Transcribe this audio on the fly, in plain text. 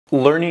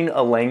Learning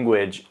a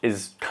language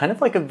is kind of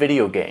like a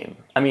video game.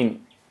 I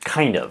mean,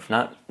 kind of,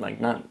 not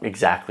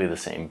exactly the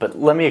same, but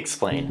let me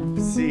explain.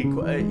 Sì,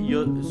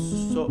 io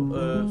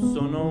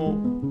sono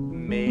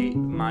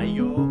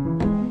meglio.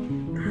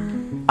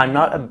 I'm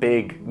not a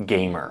big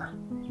gamer.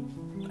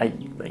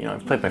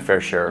 I've played my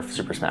fair share of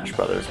Super Smash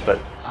Brothers, but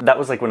that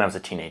was like when I was a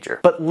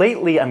teenager. But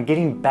lately, I'm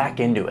getting back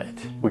into it.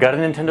 We got a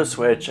Nintendo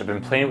Switch, I've been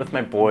playing it with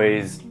my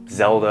boys,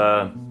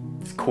 Zelda,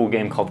 this cool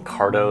game called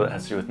Cardo that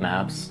has to do with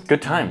maps.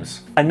 Good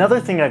times.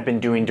 Another thing I've been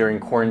doing during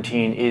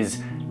quarantine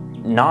is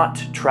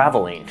not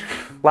traveling.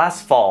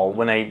 Last fall,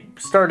 when I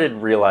started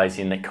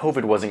realizing that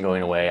COVID wasn't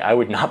going away, I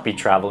would not be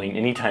traveling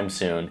anytime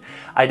soon,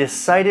 I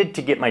decided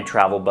to get my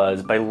travel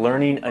buzz by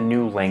learning a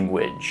new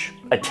language,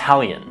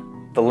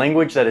 Italian, the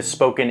language that is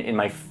spoken in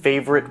my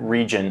favorite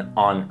region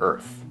on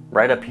Earth,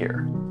 right up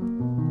here.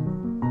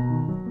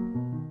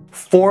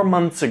 4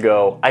 months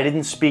ago, I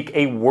didn't speak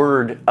a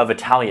word of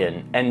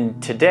Italian,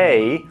 and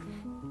today,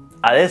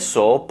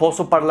 adesso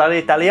posso parlare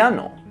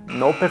italiano.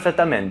 Non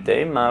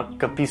perfettamente, ma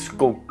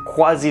capisco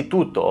quasi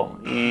tutto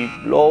e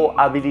l'ho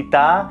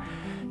abilità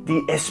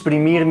di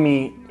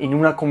esprimermi in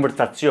una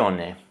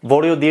conversazione.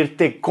 Voglio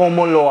dirti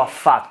come l'ho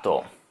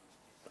fatto.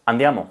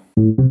 Andiamo.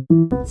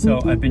 So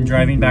I've been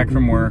driving back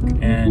from work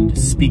and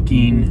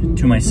speaking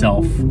to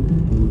myself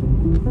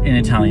in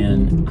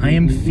Italian. I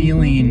am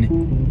feeling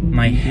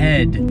my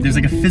head, there's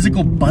like a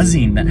physical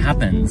buzzing that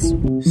happens.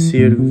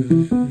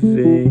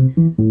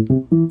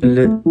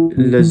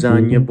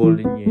 Lasagna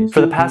bolognese. For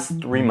the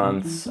past 3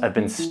 months, I've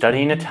been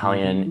studying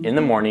Italian in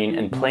the morning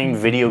and playing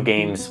video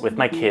games with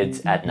my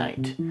kids at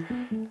night.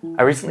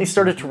 I recently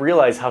started to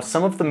realize how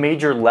some of the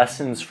major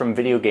lessons from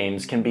video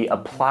games can be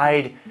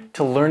applied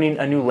to learning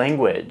a new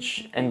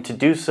language, and to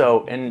do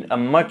so in a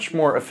much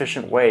more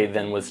efficient way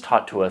than was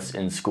taught to us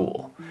in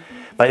school.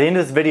 By the end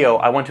of this video,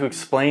 I want to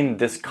explain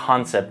this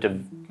concept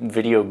of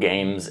video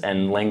games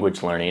and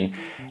language learning,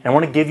 and I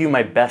want to give you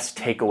my best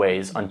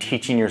takeaways on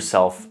teaching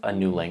yourself a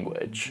new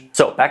language.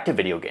 So, back to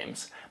video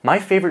games. My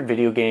favorite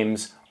video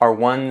games are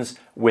ones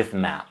with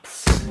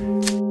maps.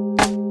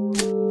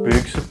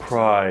 Big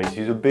surprise,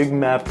 he's a big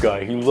map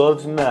guy, he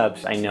loves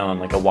maps. I know I'm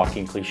like a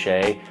walking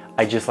cliche,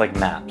 I just like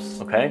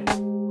maps, okay?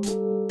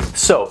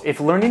 So, if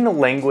learning a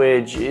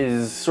language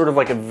is sort of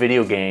like a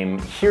video game,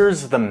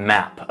 here's the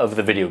map of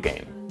the video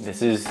game.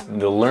 This is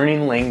the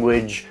learning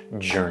language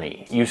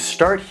journey. You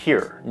start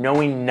here,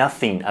 knowing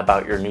nothing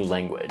about your new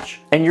language.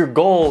 And your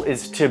goal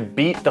is to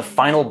beat the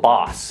final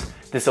boss,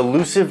 this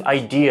elusive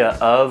idea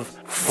of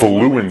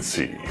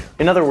fluency.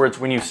 In other words,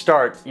 when you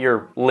start,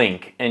 you're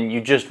Link, and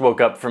you just woke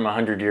up from a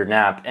 100-year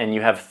nap, and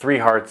you have 3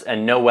 hearts,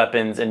 and no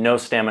weapons, and no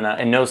stamina,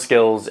 and no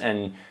skills,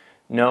 and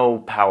no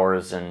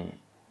powers, and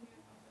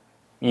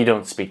you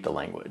don't speak the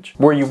language.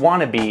 Where you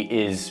want to be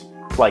is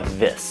like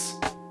this.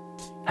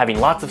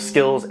 Having lots of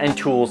skills and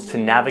tools to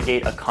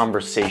navigate a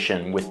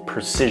conversation with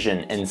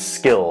precision and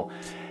skill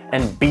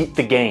and beat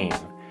the game.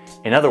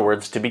 In other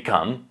words, to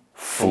become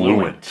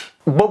fluent.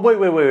 But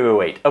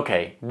wait.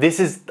 Okay, this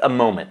is a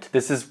moment.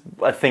 This is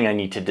a thing I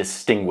need to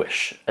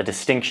distinguish, a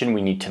distinction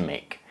we need to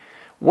make.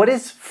 What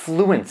is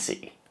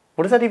fluency?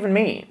 What does that even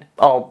mean?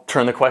 I'll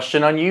turn the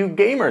question on you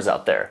gamers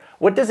out there.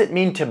 What does it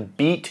mean to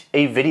beat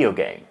a video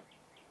game?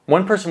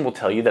 One person will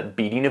tell you that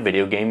beating a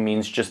video game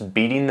means just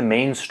beating the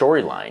main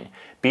storyline,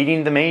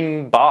 beating the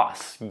main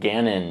boss,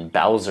 Ganon,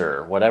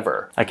 Bowser,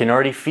 whatever. I can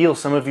already feel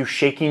some of you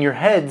shaking your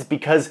heads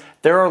because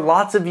there are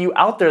lots of you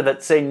out there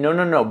that say,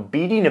 no,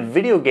 beating a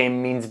video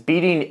game means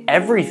beating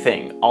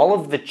everything, all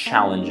of the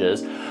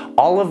challenges,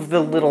 all of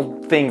the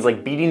little things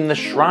like beating the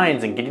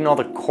shrines and getting all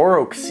the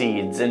Korok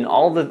seeds and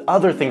all the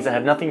other things that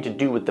have nothing to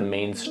do with the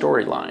main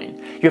storyline.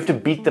 You have to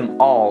beat them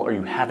all or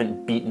you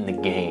haven't beaten the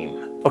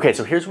game. Okay,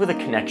 so here's where the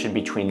connection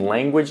between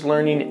language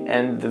learning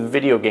and the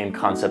video game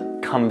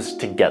concept comes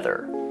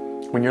together.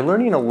 When you're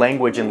learning a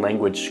language in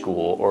language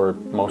school or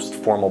most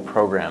formal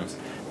programs,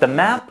 the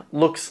map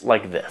looks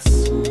like this.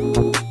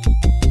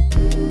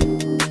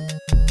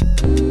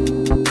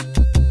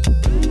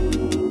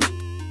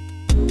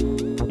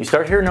 You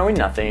start here knowing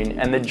nothing,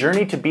 and the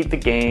journey to beat the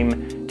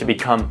game, to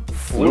become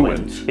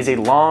fluent, is a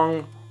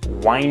long,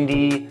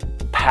 windy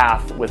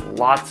path with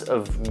lots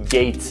of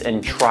gates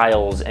and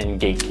trials and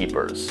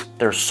gatekeepers.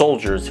 There are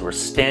soldiers who are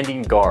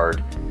standing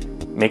guard,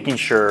 making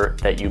sure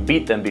that you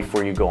beat them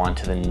before you go on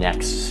to the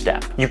next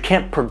step. You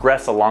can't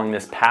progress along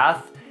this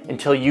path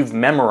until you've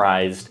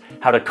memorized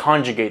how to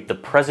conjugate the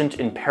present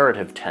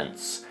imperative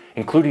tense,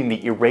 including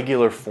the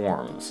irregular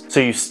forms. So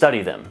you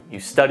study them. You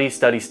study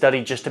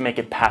just to make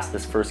it past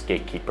this first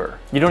gatekeeper.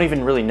 You don't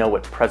even really know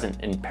what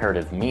present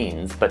imperative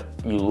means, but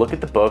you look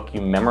at the book, you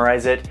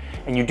memorize it,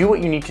 and you do what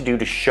you need to do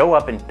to show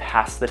up and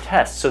pass the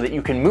test so that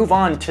you can move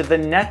on to the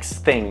next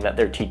thing that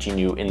they're teaching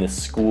you in this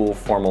school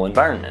formal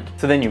environment.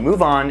 So then you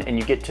move on and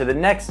you get to the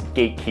next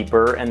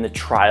gatekeeper and the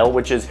trial,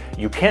 which is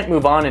you can't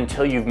move on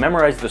until you've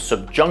memorized the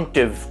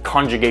subjunctive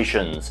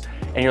conjugations.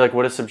 And you're like,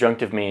 what does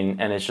subjunctive mean?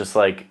 And it's just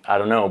like, I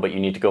don't know, but you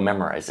need to go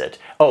memorize it.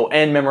 Oh,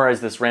 and memorize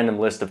this random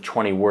list of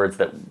 20 words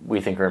that we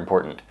think are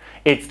important.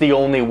 It's the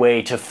only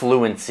way to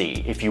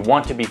fluency. If you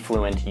want to be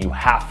fluent, you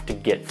have to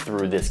get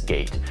through this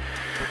gate.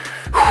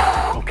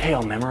 Okay,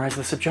 I'll memorize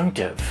the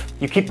subjunctive.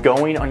 You keep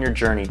going on your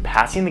journey,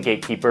 passing the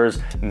gatekeepers,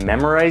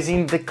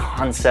 memorizing the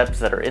concepts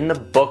that are in the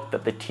book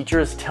that the teacher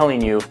is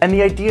telling you. And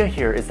the idea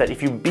here is that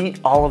if you beat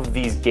all of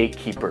these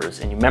gatekeepers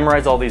and you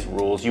memorize all these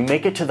rules, you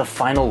make it to the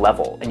final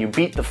level and you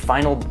beat the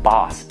final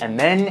boss, and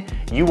then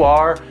you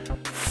are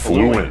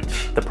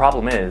fluent. The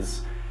problem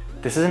is,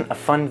 this isn't a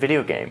fun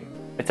video game.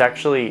 It's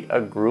actually a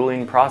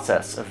grueling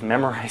process of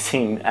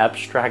memorizing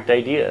abstract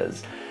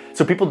ideas.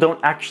 So people don't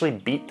actually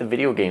beat the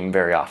video game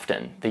very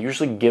often. They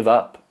usually give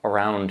up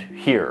around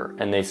here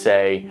and they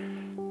say,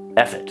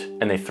 F it,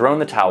 and they throw in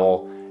the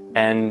towel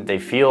and they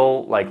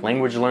feel like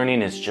language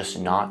learning is just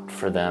not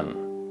for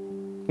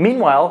them.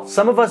 Meanwhile,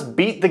 some of us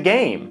beat the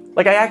game.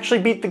 Like, I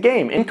actually beat the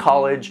game. In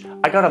college,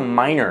 I got a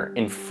minor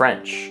in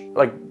French.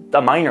 Like,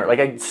 a minor. Like,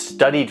 I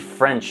studied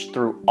French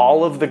through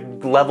all of the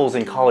levels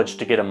in college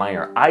to get a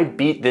minor. I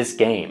beat this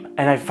game.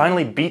 And I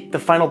finally beat the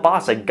final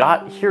boss. I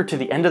got here to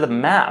the end of the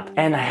map.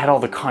 And I had all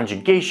the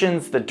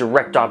conjugations, the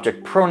direct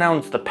object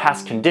pronouns, the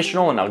past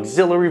conditional and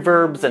auxiliary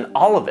verbs, and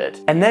all of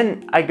it. And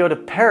then I go to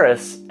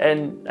Paris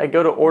and I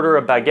go to order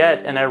a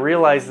baguette and I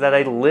realize that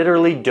I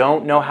literally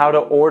don't know how to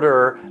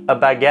order a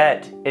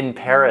baguette in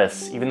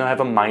Paris, even though I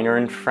have a minor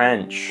in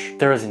French.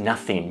 There is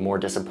nothing more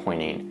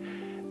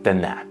disappointing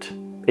than that.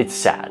 It's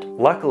sad.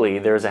 Luckily,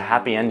 there's a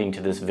happy ending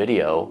to this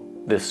video,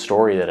 this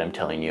story that I'm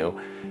telling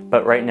you,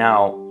 but right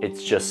now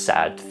it's just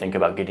sad to think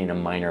about getting a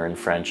minor in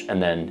French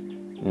and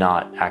then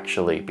not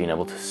actually being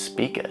able to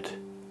speak it.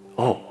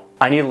 Oh,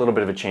 I need a little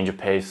bit of a change of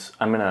pace.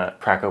 I'm gonna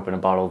crack open a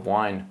bottle of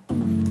wine.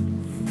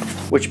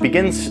 Which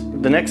begins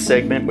the next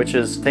segment, which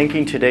is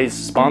thanking today's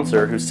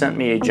sponsor who sent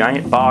me a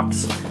giant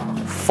box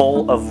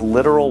full of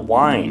literal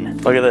wine.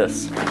 Look at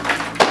this.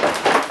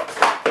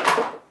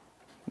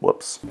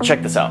 Whoops.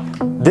 Check this out.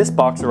 This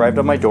box arrived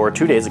on my door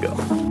 2 days ago.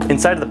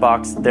 Inside of the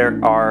box, there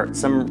are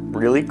some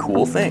really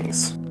cool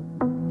things.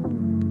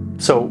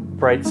 So,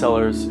 Bright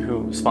Sellers,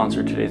 who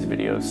sponsored today's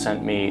video,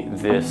 sent me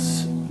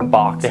this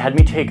box. They had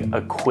me take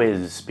a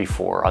quiz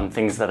before on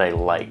things that I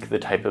like, the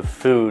type of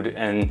food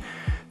and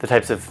the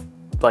types of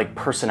like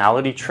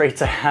personality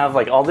traits I have,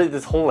 like all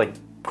this whole like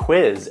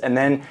quiz. And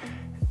then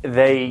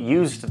they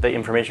used the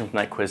information from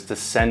that quiz to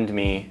send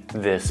me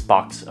this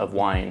box of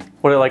wine.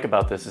 What I like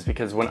about this is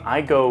because when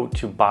I go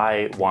to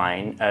buy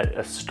wine at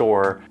a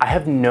store, I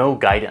have no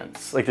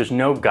guidance. Like, there's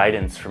no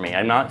guidance for me.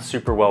 I'm not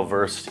super well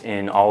versed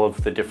in all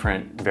of the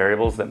different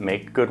variables that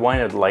make good wine.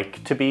 I'd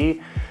like to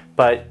be,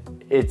 but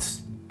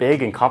it's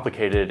big and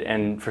complicated,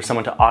 and for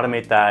someone to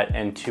automate that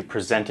and to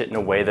present it in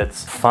a way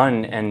that's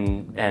fun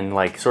and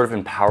like sort of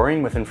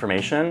empowering with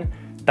information,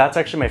 that's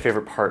actually my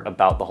favorite part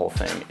about the whole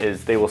thing,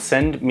 is they will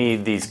send me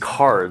these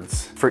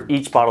cards for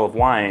each bottle of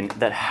wine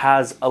that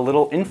has a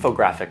little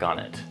infographic on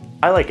it.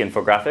 I like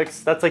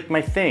infographics. That's like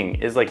my thing,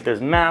 is like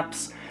there's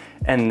maps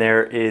and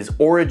there is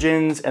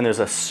origins and there's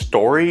a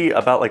story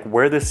about like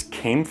where this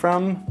came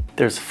from.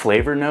 There's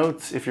flavor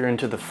notes if you're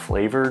into the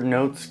flavor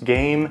notes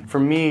game. For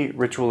me,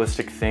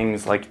 ritualistic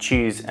things like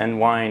cheese and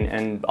wine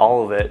and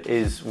all of it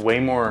is way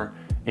more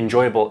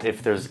enjoyable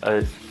if there's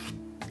a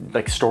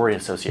like story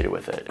associated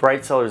with it.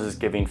 Bright Sellers is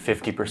giving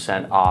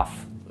 50%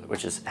 off,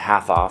 which is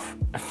half off,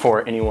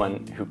 for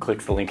anyone who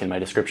clicks the link in my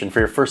description for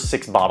your first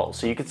 6 bottles.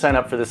 So you can sign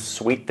up for this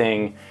sweet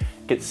thing,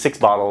 get 6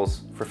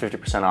 bottles for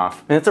 50%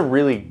 off. And it's a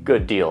really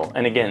good deal.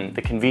 And again,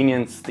 the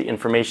convenience, the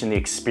information, the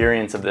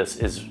experience of this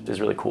is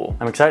really cool.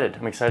 I'm excited.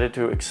 I'm excited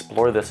to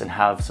explore this and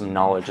have some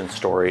knowledge and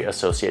story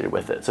associated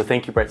with it. So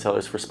thank you, Bright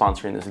Sellers, for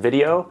sponsoring this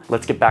video.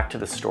 Let's get back to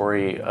the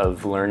story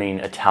of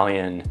learning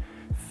Italian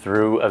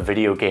through a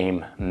video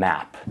game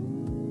map.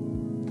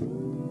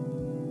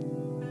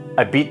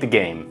 I beat the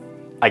game.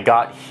 I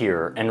got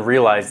here and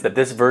realized that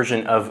this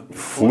version of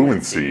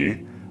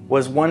fluency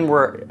was one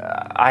where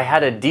I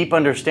had a deep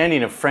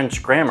understanding of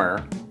French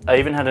grammar. I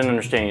even had an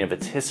understanding of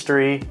its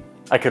history.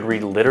 I could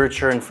read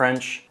literature in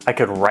French. I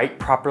could write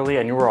properly.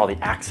 I knew where all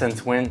the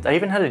accents went. I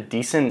even had a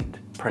decent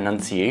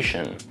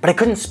pronunciation. But I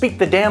couldn't speak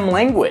the damn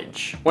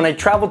language when I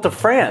traveled to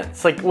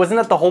France. Like, wasn't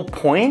that the whole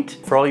point?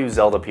 For all you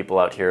Zelda people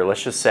out here,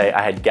 let's just say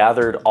I had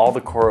gathered all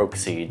the Korok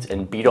seeds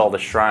and beat all the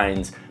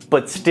shrines,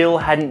 but still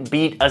hadn't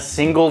beat a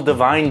single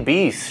divine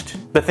beast.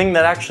 The thing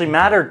that actually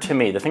mattered to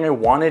me, the thing I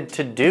wanted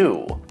to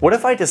do. What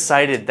if I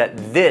decided that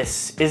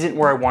this isn't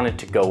where I wanted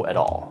to go at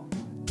all?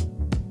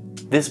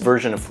 This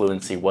version of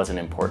fluency wasn't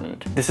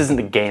important. This isn't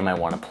the game I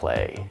want to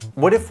play.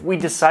 What if we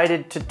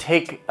decided to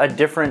take a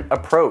different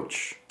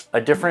approach? A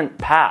different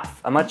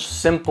path, a much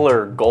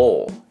simpler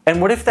goal.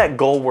 And what if that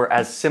goal were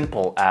as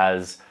simple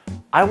as,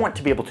 I want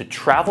to be able to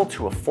travel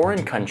to a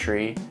foreign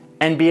country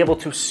and be able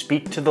to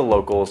speak to the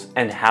locals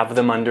and have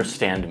them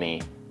understand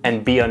me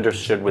and be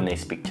understood when they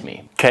speak to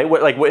me. Okay,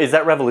 what is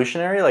that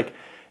revolutionary? Like,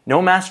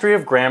 no mastery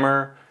of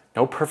grammar,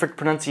 no perfect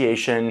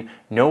pronunciation,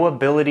 no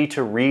ability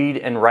to read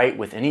and write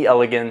with any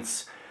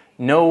elegance,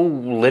 no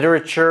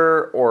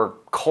literature or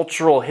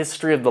cultural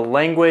history of the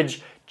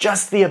language,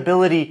 just the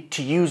ability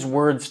to use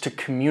words to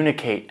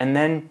communicate and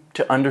then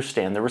to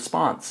understand the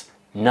response.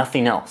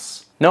 Nothing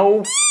else.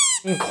 No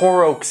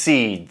Korok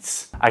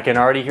seeds. I can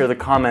already hear the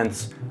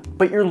comments,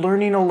 but you're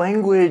learning a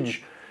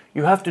language.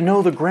 You have to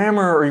know the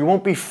grammar or you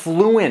won't be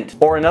fluent.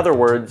 Or in other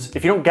words,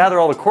 if you don't gather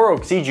all the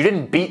Korok seeds, you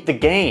didn't beat the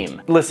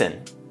game.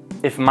 Listen,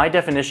 if my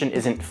definition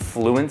isn't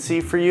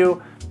fluency for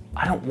you,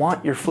 I don't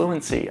want your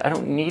fluency. I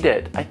don't need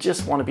it. I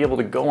just want to be able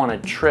to go on a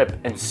trip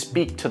and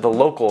speak to the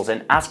locals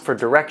and ask for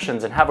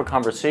directions and have a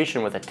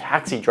conversation with a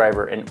taxi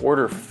driver and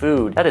order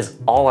food. That is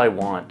all I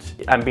want.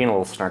 I'm being a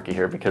little snarky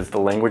here because the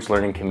language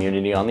learning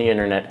community on the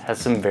internet has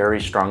some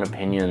very strong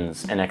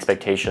opinions and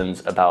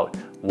expectations about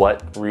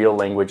what real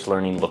language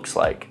learning looks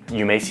like.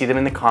 You may see them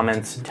in the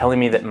comments telling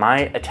me that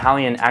my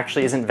Italian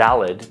actually isn't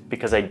valid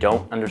because I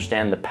don't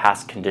understand the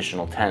past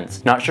conditional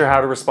tense. Not sure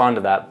how to respond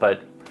to that,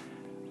 but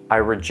I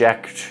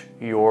reject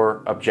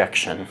your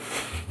objection.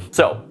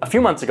 So, a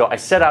few months ago, I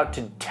set out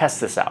to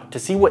test this out, to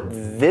see what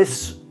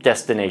this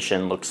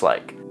destination looks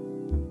like.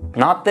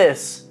 Not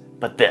this,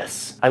 but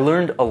this. I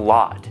learned a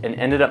lot and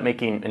ended up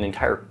making an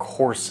entire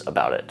course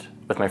about it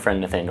with my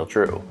friend Nathaniel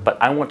Drew.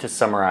 But I want to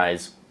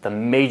summarize the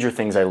major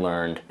things I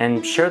learned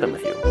and share them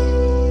with you.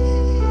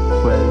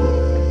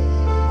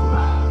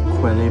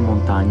 Quelle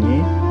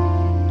montagne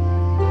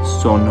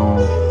sono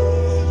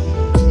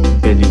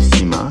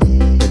bellissime.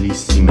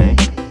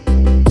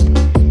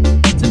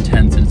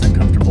 Intense and it's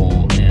uncomfortable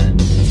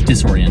and it's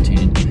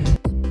disorienting.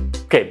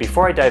 Okay,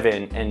 before I dive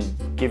in and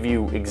give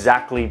you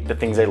exactly the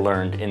things I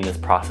learned in this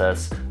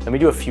process, let me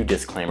do a few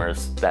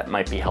disclaimers that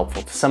might be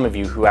helpful to some of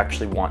you who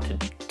actually want to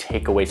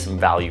take away some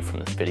value from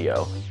this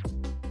video.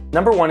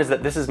 Number one is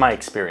that this is my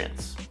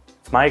experience.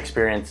 It's my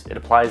experience, it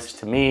applies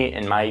to me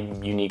in my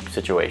unique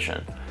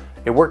situation.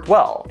 It worked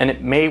well, and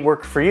it may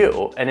work for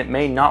you, and it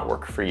may not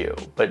work for you,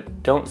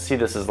 but don't see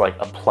this as like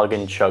a plug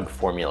and chug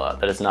formula.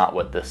 That is not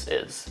what this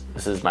is.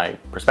 This is my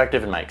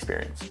perspective and my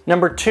experience.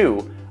 Number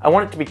two, I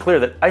want it to be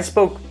clear that I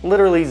spoke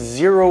literally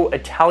zero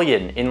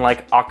Italian in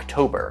like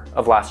October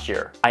of last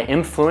year. I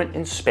am fluent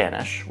in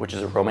Spanish, which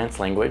is a Romance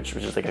language,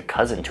 which is like a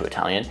cousin to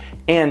Italian,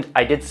 and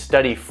I did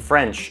study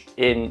French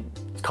in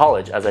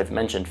college, as I've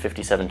mentioned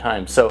 57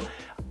 times. So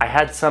I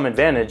had some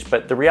advantage,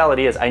 but the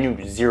reality is I knew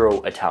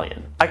zero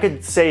Italian. I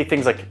could say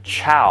things like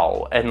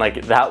ciao, and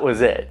like that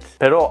was it.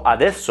 Però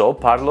adesso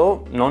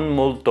parlo non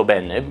molto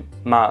bene,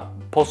 ma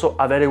posso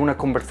avere una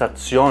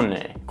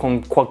conversazione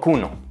con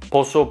qualcuno.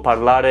 Posso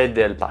parlare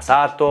del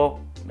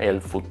passato e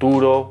il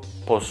futuro,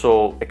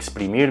 posso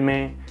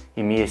esprimermi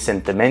i miei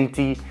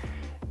sentimenti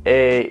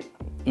e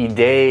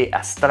idee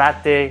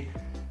astratte.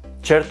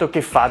 Certo che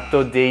ho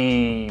fatto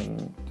dei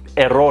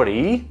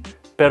errori,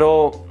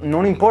 però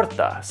non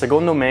importa.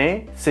 Secondo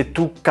me, se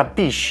tu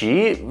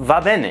capisci,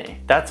 va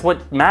bene. That's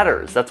what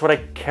matters. That's what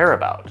I care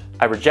about.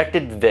 I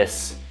rejected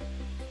this,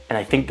 and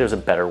I think there's a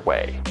better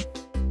way.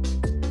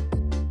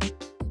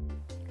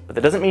 But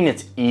that doesn't mean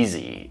it's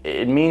easy.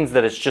 It means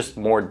that it's just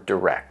more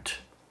direct.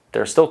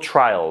 There are still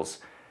trials.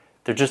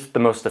 They're just the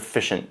most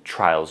efficient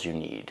trials you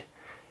need.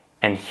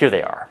 And here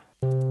they are.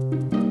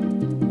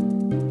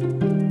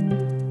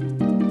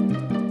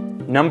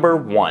 Number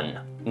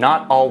one.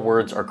 Not all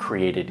words are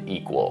created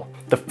equal.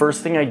 The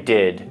first thing I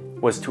did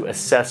was to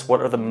assess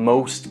what are the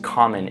most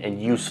common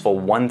and useful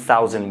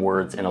 1,000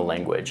 words in a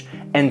language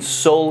and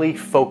solely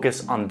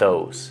focus on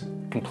those,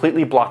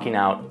 completely blocking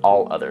out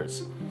all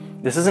others.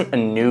 This isn't a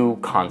new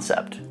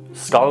concept.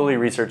 Scholarly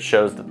research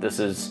shows that this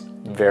is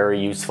very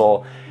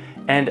useful,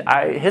 and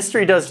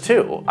history does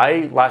too.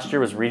 I last year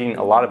was reading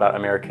a lot about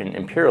American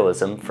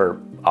imperialism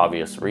for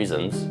obvious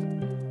reasons,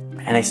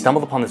 and I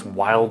stumbled upon this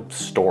wild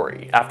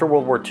story. After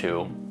World War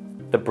II,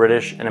 the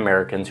British and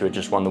Americans who had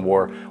just won the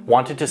war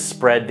wanted to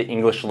spread the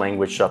English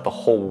language throughout the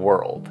whole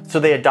world. So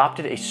they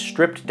adopted a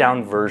stripped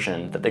down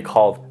version that they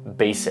called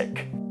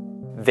BASIC.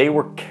 They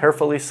were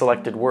carefully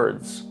selected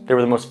words. They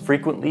were the most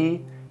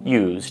frequently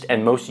used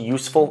and most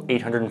useful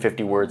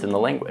 850 words in the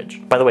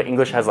language. By the way,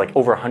 English has like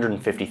over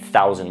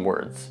 150,000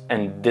 words,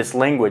 and this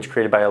language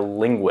created by a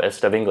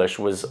linguist of English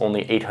was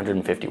only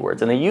 850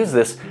 words. And they use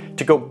this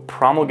to go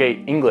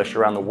promulgate English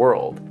around the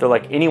world. They're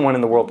like, anyone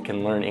in the world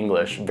can learn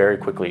English very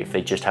quickly if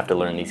they just have to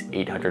learn these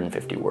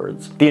 850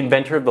 words. The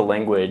inventor of the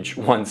language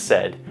once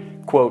said,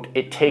 quote,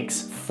 "It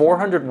takes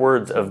 400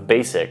 words of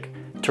BASIC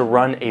to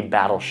run a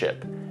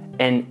battleship,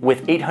 and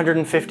with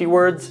 850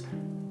 words,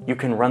 you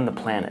can run the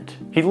planet."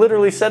 He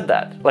literally said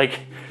that.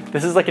 Like,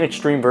 this is like an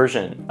extreme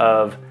version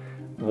of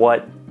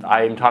what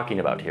I am talking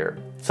about here.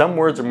 Some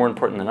words are more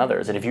important than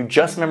others, and if you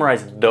just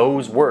memorize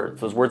those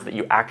words that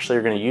you actually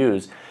are going to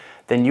use,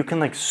 then you can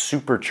like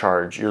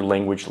supercharge your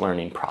language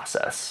learning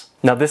process.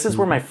 Now, this is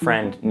where my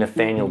friend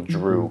Nathaniel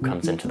Drew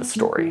comes into the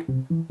story.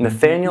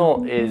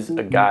 Nathaniel is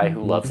a guy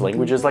who loves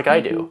languages like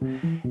I do,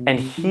 and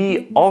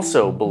he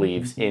also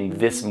believes in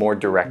this more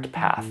direct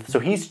path. So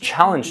he's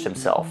challenged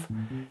himself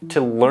to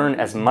learn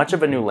as much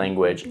of a new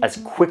language as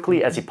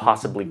quickly as he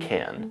possibly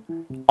can,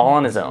 all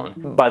on his own.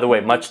 By the way,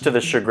 much to the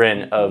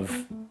chagrin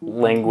of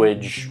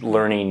language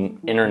learning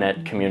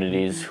internet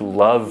communities who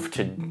love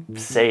to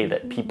say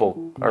that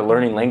people are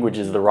learning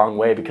languages the wrong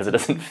way because it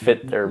doesn't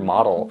fit their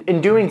model.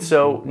 In doing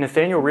so,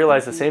 Nathaniel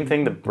realized the same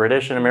thing the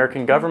British and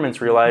American governments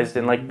realized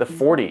in like the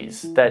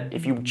 40s, that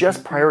if you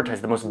just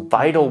prioritize the most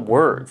vital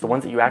words, the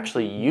ones that you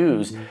actually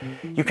use,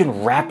 you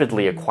can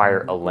rapidly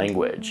acquire a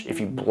language if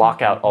you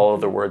block out all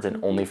other words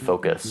and only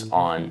focus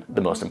on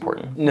the most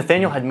important.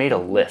 Nathaniel had made a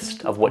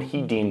list of what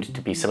he deemed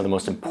to be some of the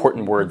most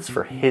important words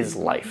for his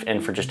life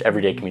and for just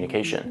everyday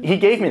communication. He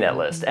gave me that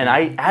list and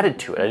I added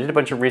to it. I did a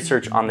bunch of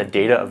research on the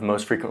data of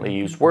most frequently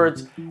used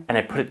words and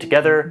I put it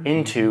together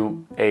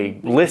into a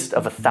list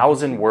of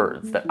 1,000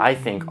 words that I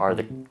think are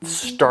the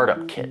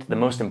startup kit, the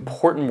most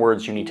important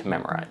words you need to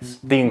memorize.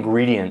 The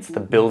ingredients, the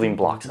building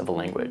blocks of a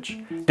language.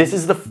 This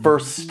is the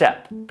first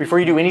step. Before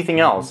you do anything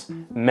else,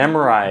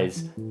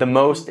 memorize the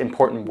most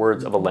important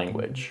words of a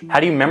language. How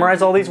do you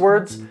memorize all these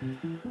words?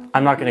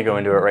 I'm not gonna go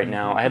into it right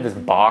now. I have this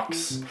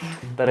box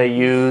that I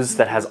use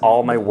that has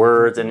all my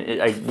words, and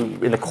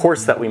in the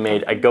course that we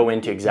made, I go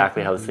into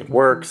exactly how this thing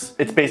works.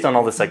 It's based on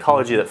all the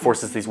psychology that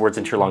forces these words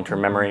into your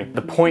long-term memory.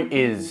 The point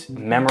is,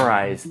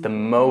 memorize the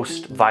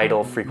most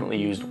vital, frequently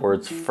used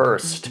words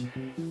first,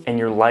 and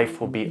your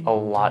life will be a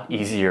lot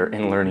easier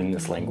in learning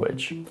this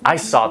language. I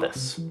saw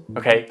this,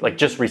 okay? Like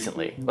just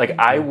recently. Like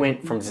I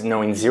went from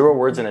knowing 0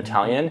 words in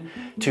Italian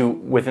to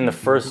within the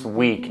first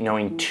week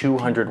knowing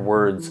 200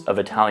 words of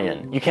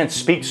Italian. You can't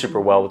speak super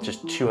well with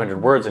just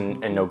 200 words and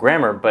no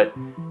grammar, but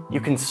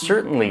you can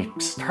certainly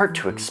start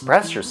to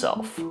express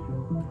yourself.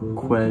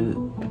 Quelle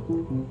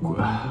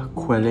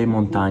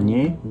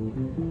montagne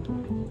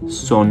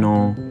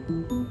sono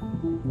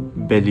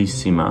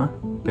bellissime.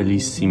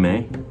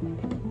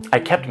 I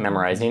kept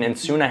memorizing and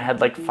soon I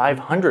had like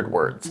 500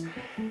 words.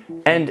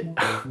 And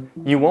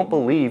you won't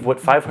believe what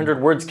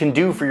 500 words can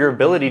do for your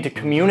ability to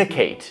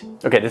communicate.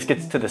 Okay, this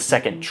gets to the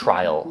second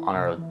trial on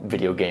our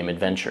video game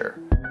adventure,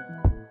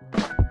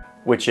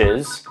 which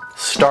is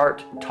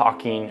start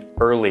talking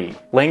early.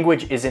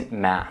 Language isn't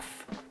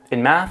math.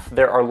 In math,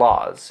 there are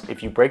laws.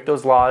 If you break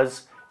those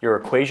laws, your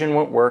equation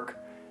won't work.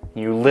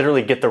 You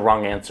literally get the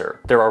wrong answer.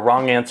 There are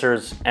wrong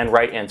answers and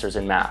right answers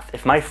in math.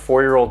 If my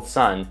 4-year-old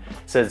son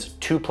says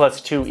 2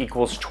 + 2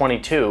 =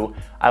 22,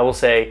 I will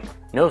say,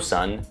 no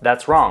son,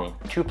 that's wrong.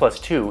 2 +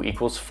 2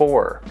 =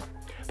 4.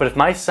 But if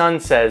my son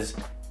says,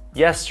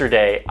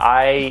 yesterday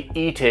I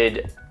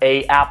eated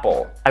an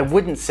apple, I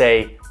wouldn't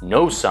say,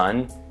 no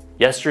son,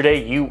 yesterday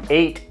you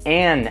ate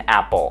an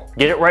apple.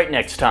 Get it right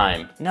next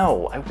time.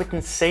 No, I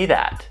wouldn't say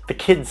that. The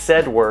kid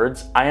said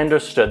words, I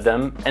understood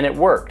them, and it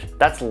worked.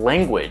 That's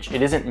language.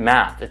 It isn't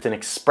math. It's an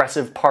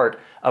expressive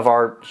part of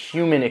our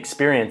human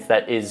experience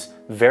that is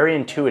very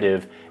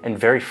intuitive and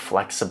very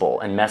flexible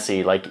and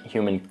messy, like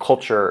human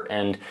culture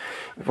and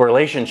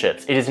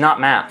relationships. It is not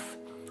math.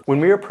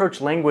 When we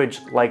approach language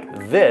like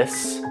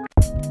this,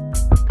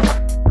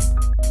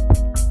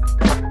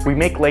 we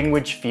make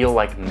language feel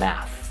like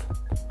math.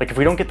 Like if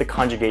we don't get the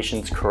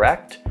conjugations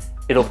correct,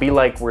 it'll be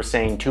like we're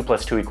saying 2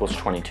 + 2 =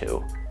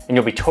 22. And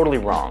you'll be totally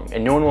wrong,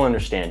 and no one will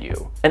understand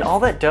you. And all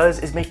that does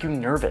is make you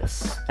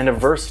nervous and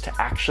averse to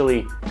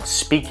actually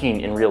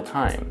speaking in real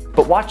time.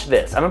 But watch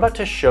this. I'm about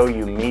to show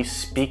you me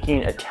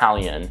speaking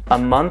Italian a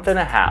month and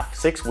a half,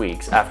 6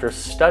 weeks after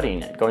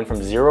studying it, going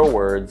from 0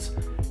 words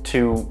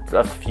to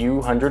a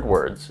few hundred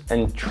words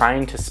and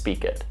trying to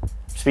speak it.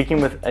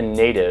 Speaking with a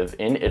native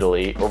in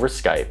Italy over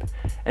Skype.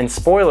 And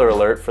spoiler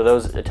alert for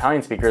those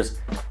Italian speakers,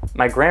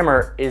 my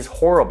grammar is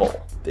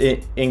horrible.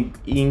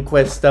 In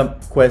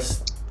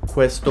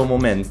questo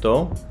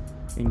momento,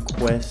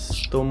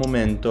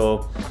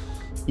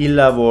 il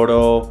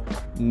lavoro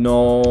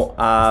non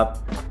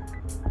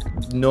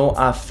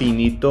ha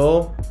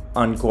finito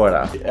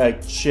ancora.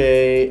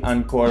 C'è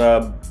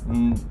ancora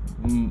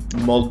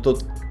molto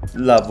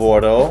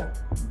lavoro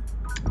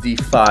di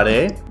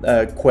fare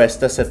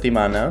questa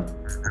settimana.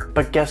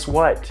 But guess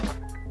what?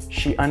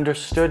 She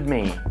understood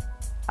me.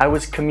 I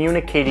was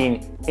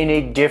communicating in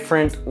a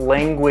different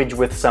language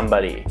with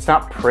somebody. It's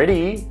not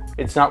pretty,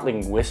 it's not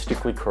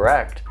linguistically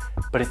correct,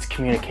 but it's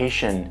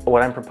communication.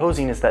 What I'm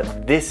proposing is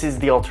that this is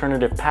the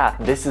alternative path.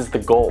 This is the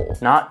goal,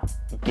 not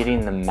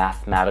getting the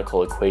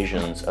mathematical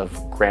equations of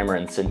grammar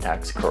and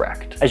syntax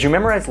correct. As you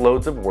memorize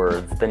loads of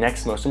words, the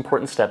next most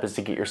important step is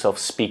to get yourself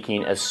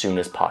speaking as soon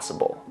as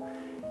possible.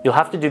 You'll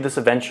have to do this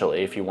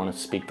eventually if you want to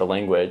speak the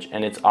language,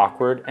 and it's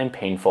awkward and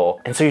painful.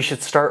 And so you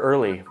should start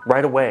early,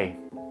 right away.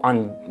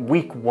 On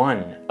week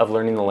 1 of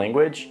learning the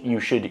language, you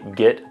should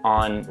get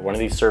on one of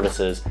these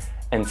services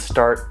and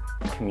start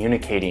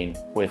communicating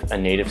with a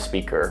native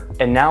speaker.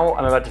 And now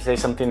I'm about to say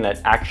something that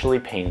actually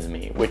pains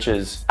me, which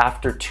is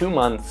after 2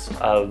 months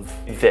of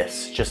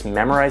this, just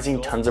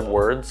memorizing tons of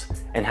words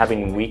and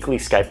having weekly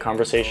Skype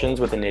conversations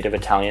with a native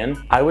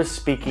Italian, I was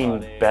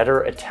speaking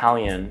better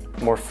Italian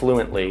more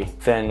fluently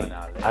than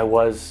I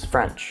was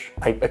French.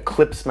 I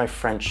eclipsed my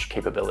French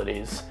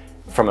capabilities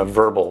from a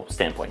verbal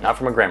standpoint, not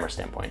from a grammar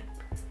standpoint,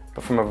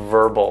 but from a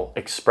verbal,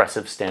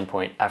 expressive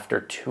standpoint after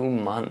 2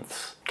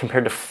 months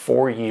compared to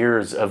 4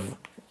 years of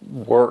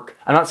work.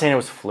 I'm not saying I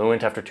was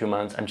fluent after 2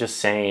 months. I'm just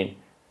saying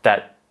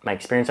that my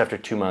experience after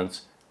 2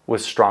 months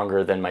was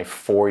stronger than my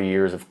 4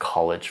 years of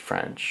college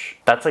French.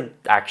 That's like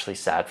actually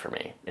sad for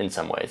me in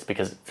some ways,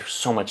 because there's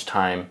so much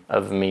time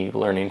of me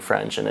learning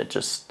French and it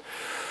just,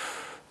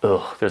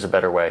 there's a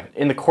better way.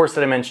 In the course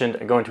that I mentioned,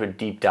 I go into a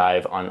deep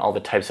dive on all the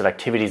types of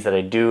activities that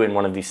I do in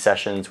one of these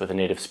sessions with a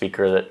native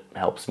speaker that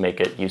helps make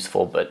it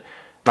useful, but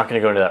I'm not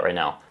gonna go into that right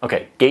now.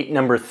 Okay, gate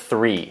number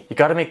 3. You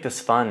gotta make this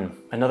fun.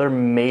 Another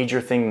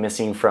major thing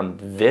missing from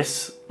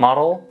this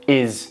model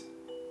is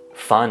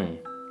fun.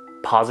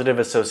 Positive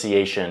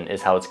association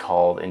is how it's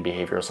called in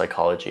behavioral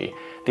psychology.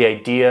 The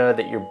idea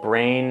that your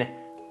brain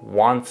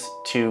wants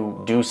to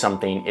do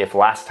something if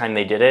last time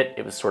they did it,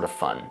 it was sort of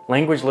fun.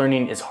 Language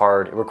learning is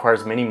hard. It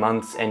requires many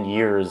months and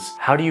years.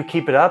 How do you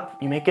keep it up?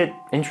 You make it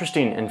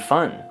interesting and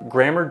fun.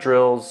 Grammar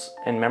drills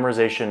and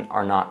memorization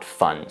are not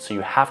fun, so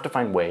you have to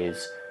find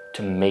ways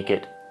to make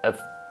it a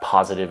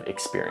positive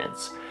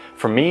experience.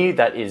 For me,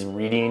 that is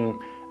reading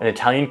an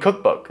Italian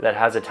cookbook that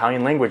has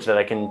Italian language that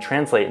I can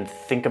translate and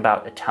think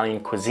about Italian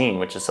cuisine,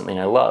 which is something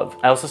I love.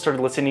 I also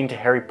started listening to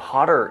Harry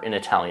Potter in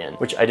Italian,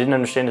 which I didn't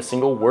understand a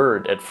single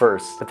word at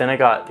first, but then I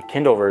got the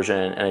Kindle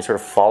version and I sort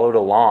of followed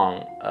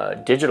along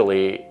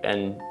digitally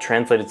and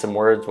translated some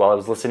words while I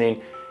was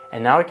listening.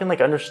 And now I can like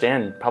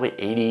understand probably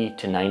 80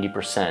 to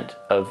 90%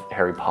 of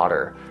Harry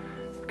Potter,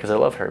 because I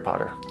love Harry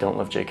Potter. Don't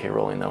love J.K.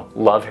 Rowling though.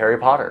 Love Harry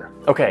Potter.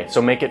 Okay,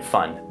 so make it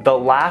fun. The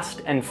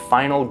last and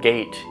final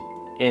gate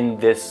in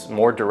this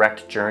more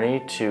direct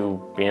journey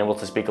to being able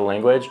to speak a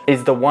language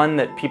is the one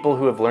that people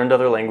who have learned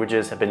other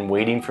languages have been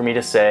waiting for me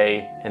to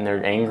say, and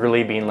they're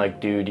angrily being like,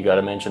 dude, you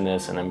gotta mention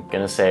this, and I'm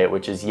gonna say it,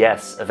 which is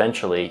yes,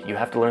 eventually, you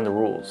have to learn the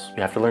rules.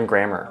 You have to learn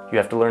grammar. You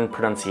have to learn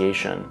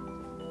pronunciation.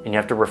 And you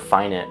have to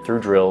refine it through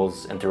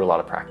drills and through a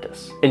lot of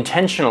practice.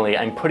 Intentionally,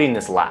 I'm putting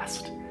this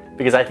last,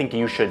 because I think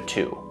you should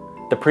too.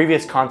 The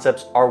previous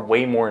concepts are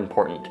way more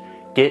important.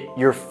 Get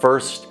your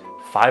first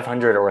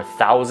 500 or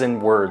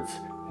 1,000 words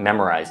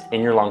memorized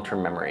in your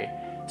long-term memory.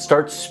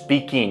 Start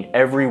speaking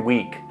every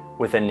week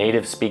with a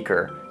native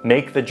speaker.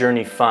 Make the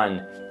journey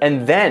fun,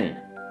 and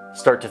then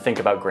start to think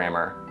about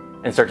grammar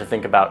and start to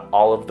think about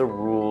all of the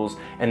rules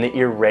and the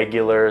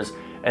irregulars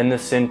and the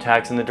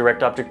syntax and the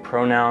direct object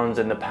pronouns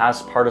and the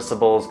past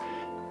participles.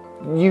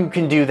 You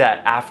can do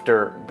that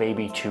after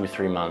maybe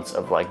 2-3 months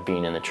of like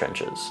being in the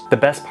trenches. The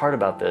best part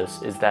about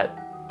this is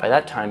that by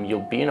that time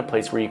you'll be in a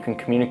place where you can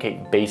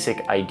communicate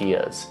basic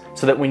ideas,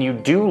 so that when you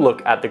do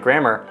look at the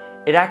grammar,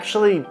 it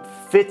actually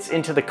fits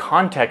into the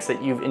context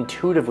that you've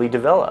intuitively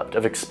developed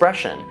of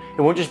expression.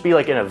 It won't just be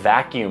like in a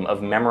vacuum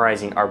of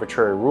memorizing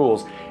arbitrary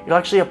rules. It'll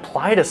actually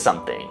apply to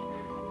something.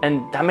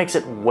 And that makes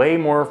it way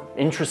more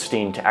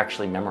interesting to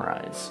actually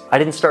memorize. I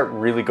didn't start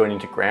really going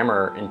into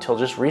grammar until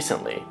just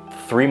recently,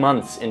 3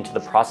 months into the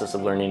process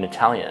of learning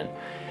Italian.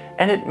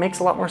 And it makes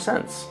a lot more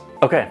sense.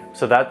 Okay,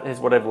 so that is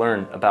what I've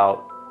learned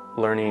about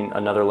learning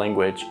another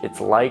language.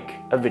 It's like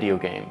a video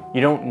game.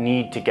 You don't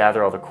need to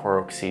gather all the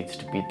Korok seeds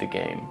to beat the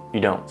game. You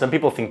don't. Some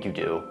people think you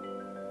do.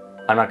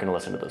 I'm not gonna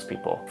listen to those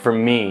people. For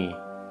me,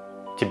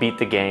 to beat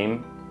the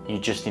game, you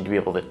just need to be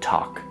able to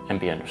talk and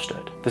be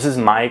understood. This is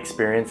my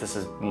experience. This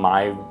is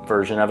my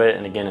version of it.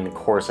 And again, in the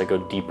course, I go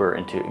deeper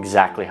into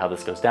exactly how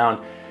this goes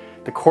down.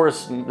 The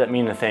course that me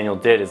and Nathaniel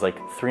did is like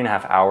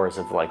 3.5 hours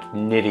of like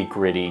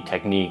nitty-gritty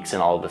techniques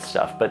and all of this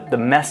stuff. But the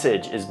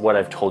message is what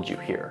I've told you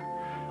here,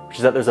 which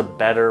is that there's a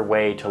better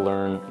way to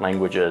learn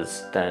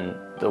languages than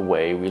the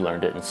way we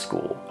learned it in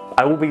school.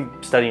 I will be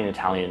studying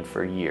Italian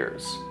for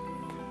years.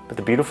 But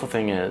the beautiful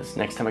thing is,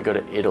 next time I go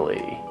to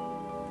Italy,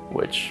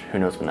 which who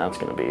knows when that's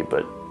gonna be,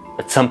 but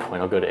at some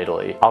point I'll go to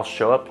Italy, I'll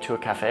show up to a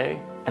cafe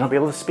and I'll be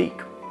able to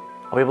speak.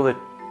 I'll be able to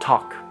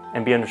talk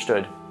and be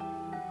understood.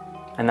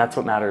 And that's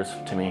what matters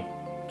to me.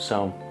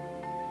 So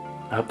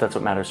I hope that's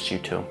what matters to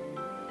you too.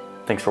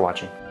 Thanks for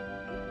watching.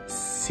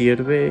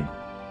 Servire